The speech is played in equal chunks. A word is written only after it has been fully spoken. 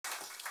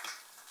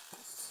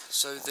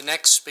So the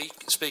next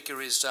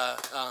speaker is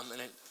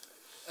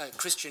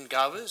Christian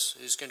Garbers,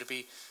 who's going to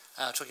be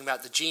talking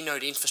about the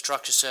G-Node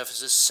infrastructure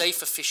services,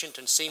 safe, efficient,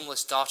 and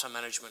seamless data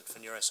management for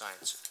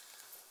neuroscience.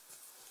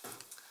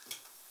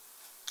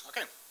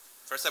 Okay.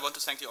 First, I want to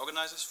thank the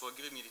organizers for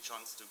giving me the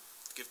chance to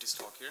give this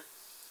talk here.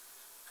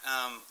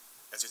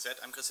 As you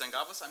said, I'm Christian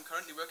Garbers. I'm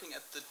currently working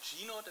at the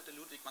G-Node at the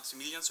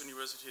Ludwig-Maximilians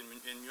University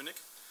in Munich.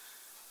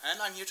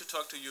 And I'm here to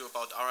talk to you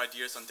about our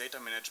ideas on data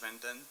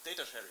management and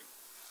data sharing.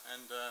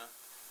 And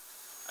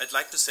I'd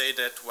like to say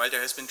that while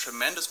there has been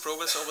tremendous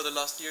progress over the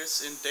last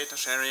years in data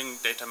sharing,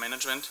 data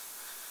management,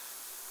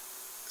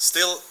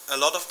 still a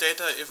lot of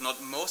data, if not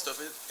most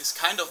of it, is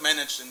kind of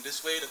managed in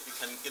this way that we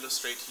can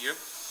illustrate here.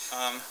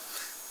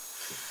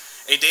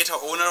 A data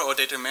owner or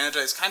data manager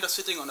is kind of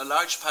sitting on a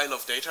large pile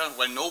of data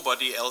while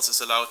nobody else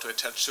is allowed to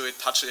attach to it,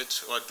 touch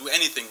it, or do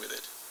anything with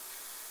it.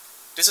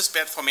 This is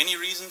bad for many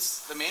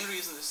reasons. The main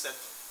reason is that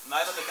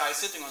neither the guy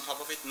sitting on top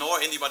of it nor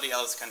anybody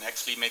else can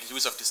actually make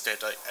use of this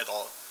data at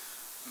all.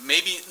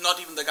 Maybe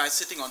not even the guy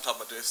sitting on top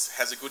of this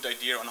has a good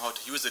idea on how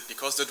to use it,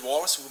 because the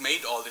dwarves who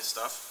made all this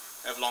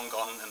stuff have long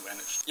gone and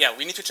vanished. Yeah,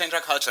 we need to change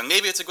our culture.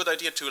 Maybe it's a good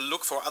idea to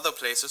look for other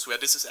places where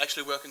this is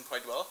actually working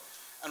quite well.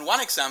 And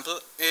one example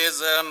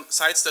is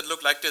sites that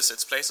look like this.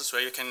 It's places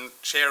where you can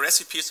share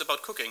recipes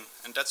about cooking.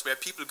 And that's where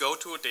people go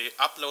to. They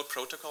upload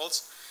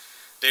protocols.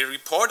 They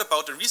report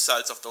about the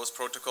results of those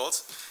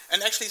protocols.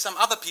 And actually some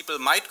other people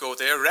might go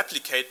there,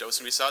 replicate those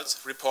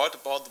results, report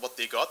about what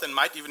they got, and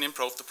might even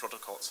improve the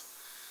protocols.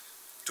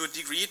 To a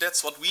degree,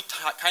 that's what we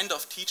kind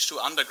of teach to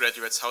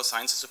undergraduates, how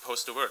science is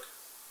supposed to work.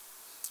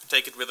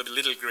 Take it with a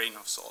little grain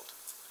of salt.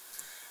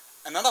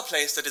 Another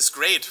place that is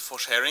great for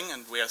sharing,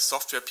 and where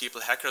software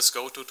people, hackers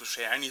go to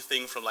share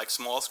anything from like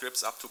small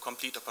scripts up to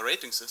complete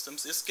operating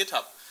systems, is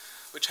GitHub,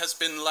 which has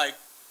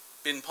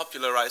been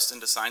popularized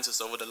in the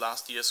sciences over the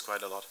last years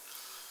quite a lot.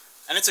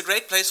 And it's a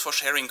great place for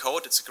sharing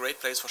code, it's a great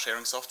place for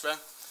sharing software.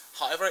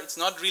 However, it's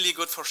not really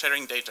good for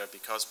sharing data,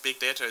 because big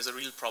data is a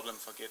real problem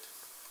for Git.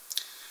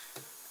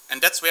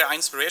 And that's where our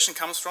inspiration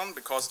comes from,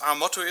 because our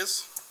motto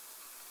is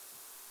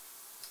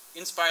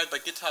inspired by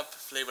GitHub,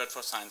 flavored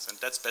for science. And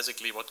that's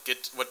basically what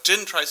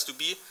Gin tries to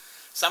be,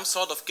 some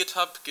sort of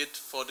GitHub, Git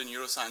for the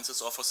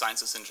neurosciences or for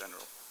sciences in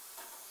general.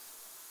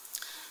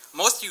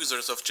 Most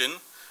users of Gin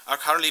are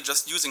currently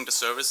just using the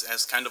service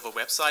as kind of a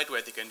website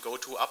where they can go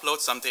to upload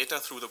some data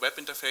through the web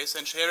interface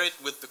and share it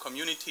with the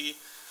community,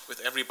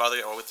 with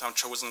everybody, or with some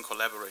chosen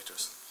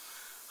collaborators.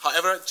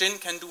 However, Gin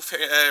can do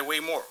way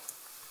more,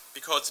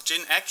 because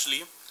Gin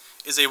actually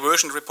is a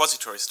versioned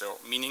repository store,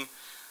 meaning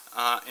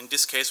in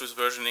this case with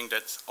versioning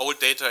that old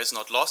data is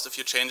not lost. If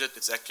you change it,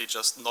 it's actually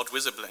just not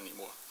visible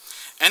anymore.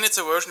 And it's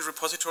a versioned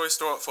repository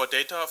store for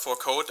data, for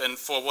code, and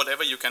for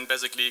whatever you can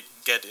basically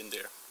get in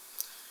there.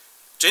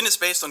 Gin is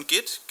based on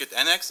Git, Git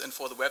Annex, and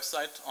for the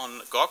website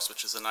on Garbers,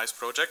 which is a nice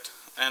project.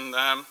 And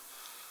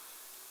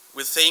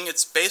with saying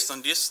it's based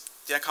on this,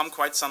 there come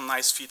quite some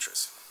nice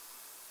features.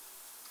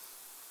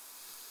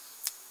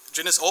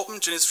 Gin is open,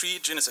 Gin is free,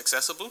 Gin is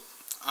accessible.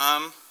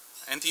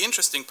 And the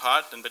interesting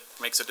part, and that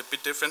makes it a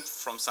bit different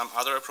from some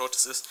other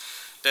approaches, is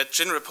that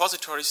Gin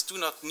repositories do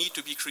not need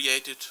to be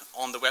created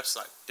on the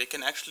website. They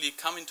can actually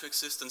come into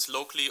existence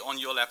locally on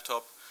your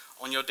laptop,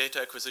 on your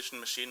data acquisition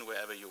machine,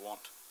 wherever you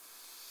want.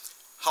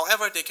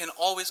 However, they can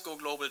always go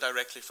global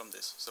directly from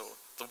this. So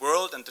the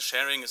world and the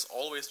sharing is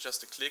always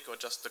just a click or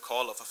just the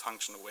call of a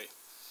function away.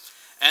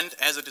 And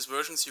as it is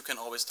versions, you can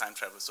always time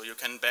travel. So you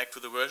can back to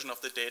the version of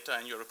the data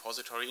in your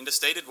repository in the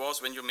state it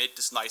was when you made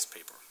this nice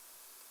paper.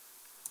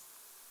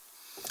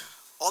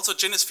 Also,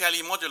 Gin is fairly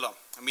modular,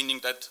 meaning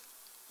that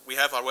we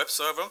have our web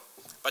server,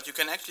 but you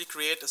can actually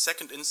create a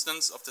second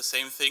instance of the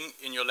same thing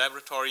in your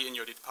laboratory, in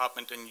your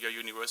department, in your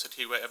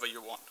university, wherever you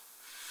want.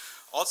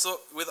 Also,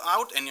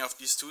 without any of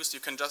these tools, you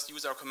can just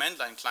use our command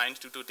line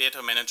client to do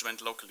data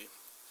management locally.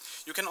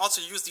 You can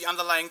also use the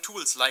underlying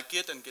tools like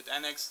Git and Git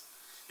Annex.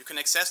 You can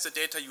access the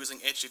data using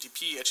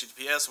HTTP,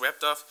 HTTPS,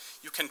 WebDAV.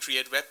 You can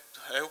create web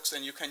hooks,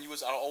 and you can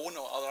use our own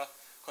or other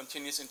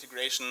continuous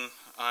integration,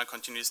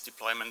 continuous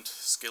deployment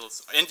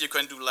skills. And you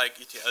can do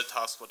like ETL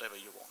tasks, whatever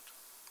you want.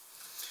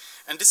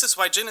 And this is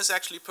why Gin is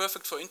actually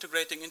perfect for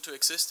integrating into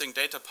existing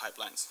data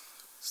pipelines,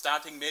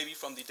 starting maybe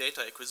from the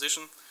data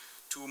acquisition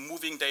to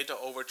moving data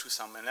over to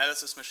some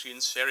analysis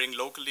machines, sharing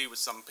locally with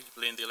some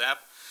people in the lab,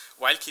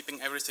 while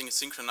keeping everything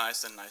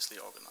synchronized and nicely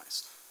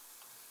organized.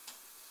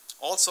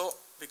 Also,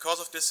 because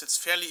of this, it's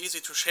fairly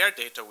easy to share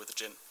data with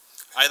Gin,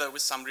 either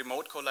with some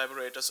remote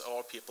collaborators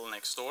or people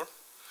next door.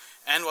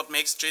 And what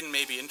makes Gin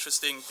maybe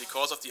interesting,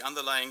 because of the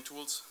underlying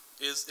tools,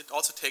 is it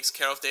also takes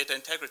care of data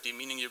integrity,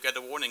 meaning you get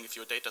a warning if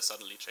your data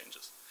suddenly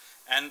changes.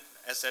 And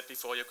as said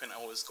before, you can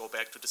always go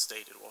back to the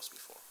state it was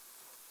before.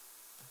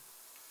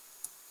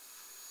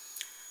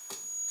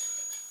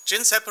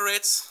 Gin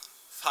separates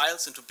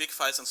files into big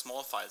files and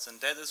small files, and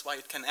that is why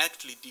it can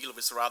actually deal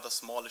with rather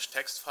smallish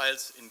text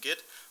files in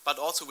Git, but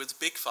also with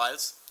big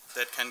files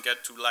that can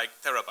get to like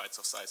terabytes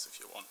of size if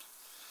you want.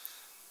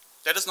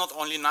 That is not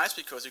only nice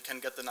because you can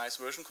get the nice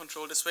version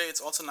control this way,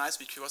 it's also nice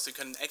because you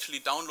can actually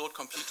download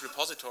complete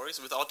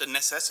repositories without the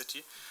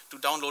necessity to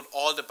download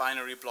all the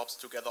binary blobs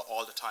together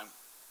all the time.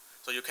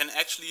 So you can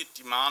actually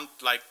demand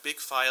like big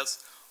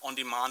files on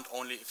demand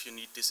only if you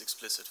need these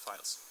explicit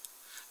files.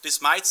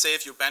 This might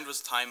save you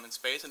bandwidth, time, and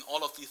space, and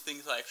all of these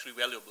things are actually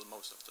valuable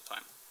most of the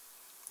time.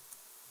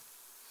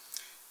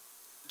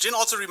 Gin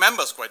also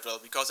remembers quite well,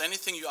 because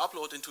anything you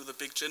upload into the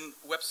big Gin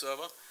web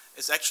server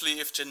is actually,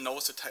 if Gin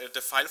knows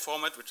the file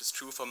format, which is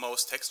true for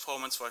most text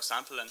formats, for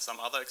example, and some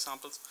other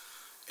examples,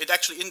 it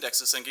actually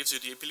indexes and gives you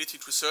the ability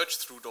to search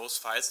through those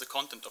files, the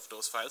content of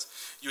those files,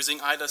 using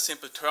either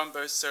simple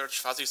term-based search,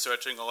 fuzzy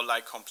searching, or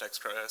like complex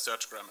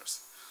search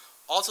grammars.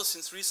 Also,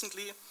 since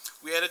recently,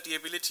 we added the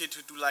ability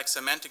to do like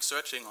semantic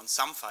searching on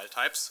some file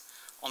types,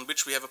 on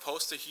which we have a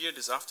poster here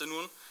this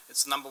afternoon.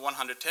 It's number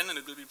 110, and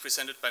it will be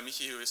presented by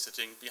Michi, who is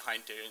sitting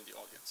behind there in the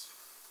audience.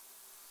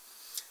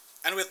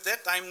 And with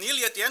that, I'm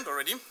nearly at the end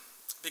already,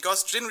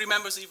 because Gin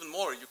remembers even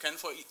more. You can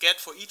get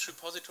for each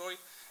repository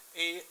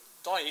a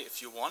DOI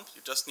if you want.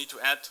 You just need to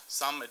add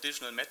some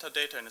additional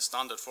metadata in a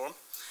standard form,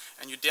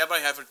 and you thereby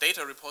have a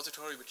data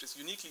repository which is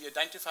uniquely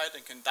identified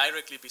and can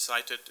directly be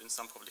cited in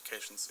some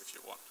publications if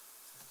you want.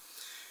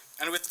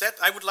 And with that,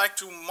 I would like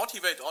to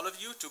motivate all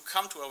of you to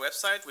come to our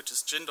website, which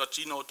is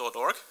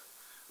gin.gnode.org,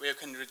 where you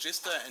can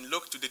register and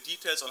look to the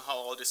details on how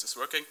all this is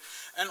working,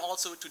 and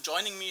also to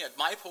joining me at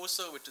my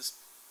poster, which is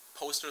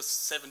poster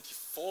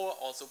 74,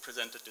 also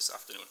presented this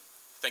afternoon.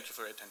 Thank you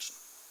for your attention.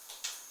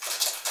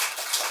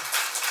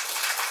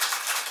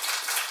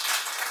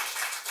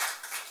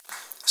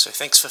 So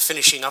thanks for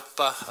finishing up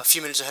a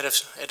few minutes ahead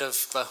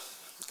of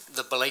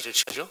the belated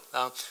schedule.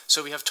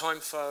 So we have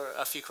time for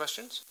a few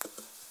questions.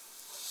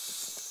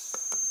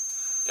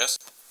 Yes?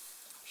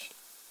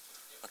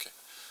 Okay.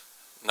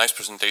 Nice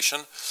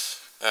presentation.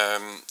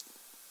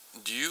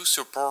 Do you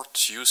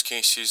support use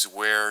cases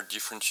where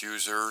different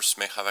users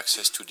may have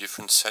access to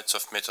different sets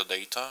of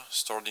metadata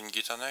stored in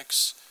Git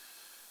Annex?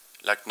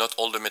 Like not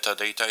all the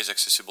metadata is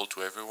accessible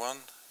to everyone?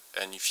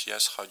 And if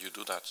yes, how do you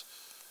do that?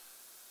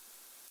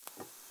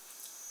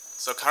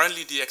 So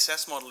currently the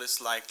access model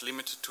is like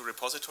limited to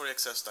repository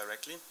access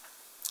directly.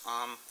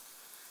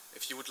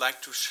 If you would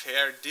like to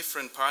share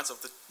different parts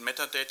of the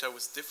metadata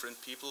with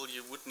different people,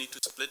 you would need to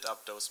split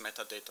up those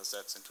metadata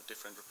sets into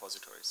different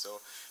repositories.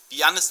 So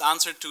the honest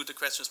answer to the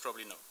question is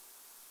probably no.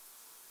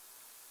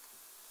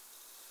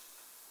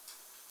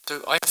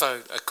 So I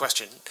have a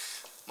question.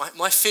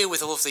 My fear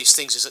with all of these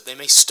things is that they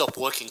may stop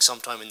working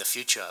sometime in the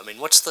future. I mean,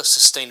 what's the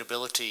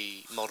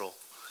sustainability model?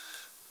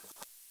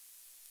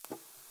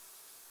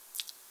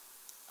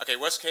 Okay,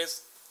 worst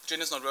case,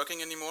 Gin is not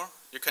working anymore.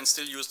 You can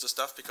still use the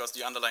stuff because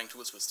the underlying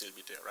tools will still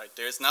be there, right?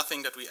 There is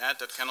nothing that we add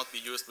that cannot be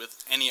used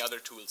with any other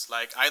tools,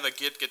 like either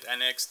Git, Git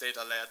Annex,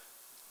 DataLad,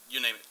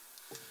 you name it.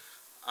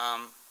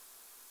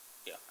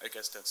 Yeah, I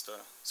guess that's the...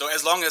 So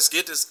as long as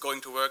Git is going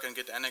to work and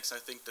Git Annex, I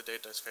think the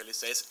data is fairly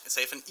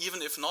safe. And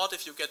even if not,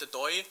 if you get a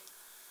DOI,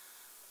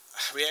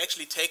 we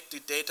actually take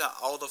the data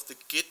out of the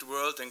Git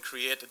world and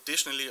create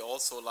additionally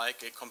also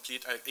like a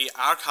complete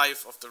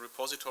archive of the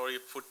repository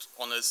put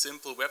on a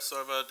simple web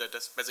server that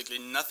has basically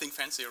nothing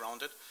fancy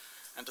around it,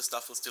 and the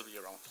stuff will still be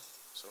around.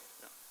 So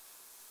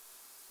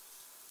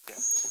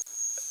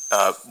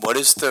yeah. What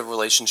is the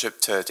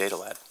relationship to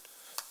DataLad?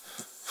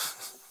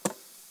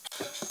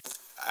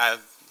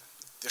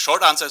 The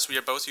short answer is we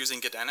are both using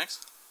Git Annex.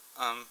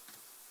 I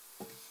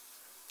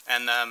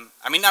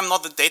mean, I'm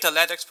not the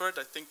DataLad expert.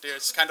 I think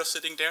there's kind of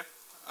sitting there.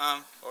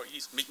 Or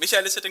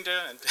Michael is sitting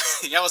there, and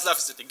Jaroslav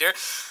is sitting there.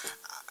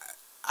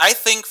 I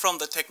think from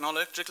the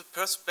technological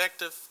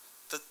perspective,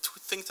 the two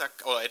things are,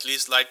 or at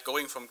least like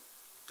going from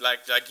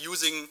like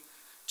using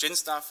Gin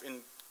stuff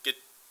in Git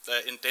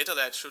in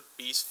DataLad should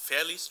be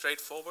fairly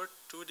straightforward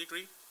to a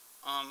degree.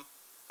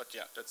 But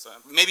yeah, that's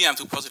maybe I'm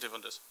too positive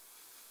on this.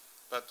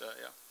 But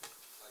yeah.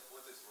 Like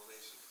what is the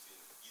relation between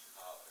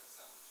GitHub and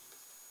some?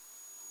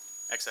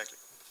 Exactly.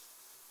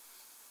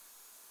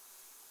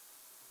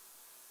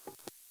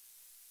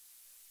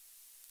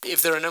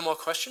 If there are no more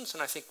questions,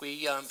 then I think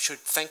we should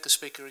thank the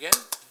speaker again.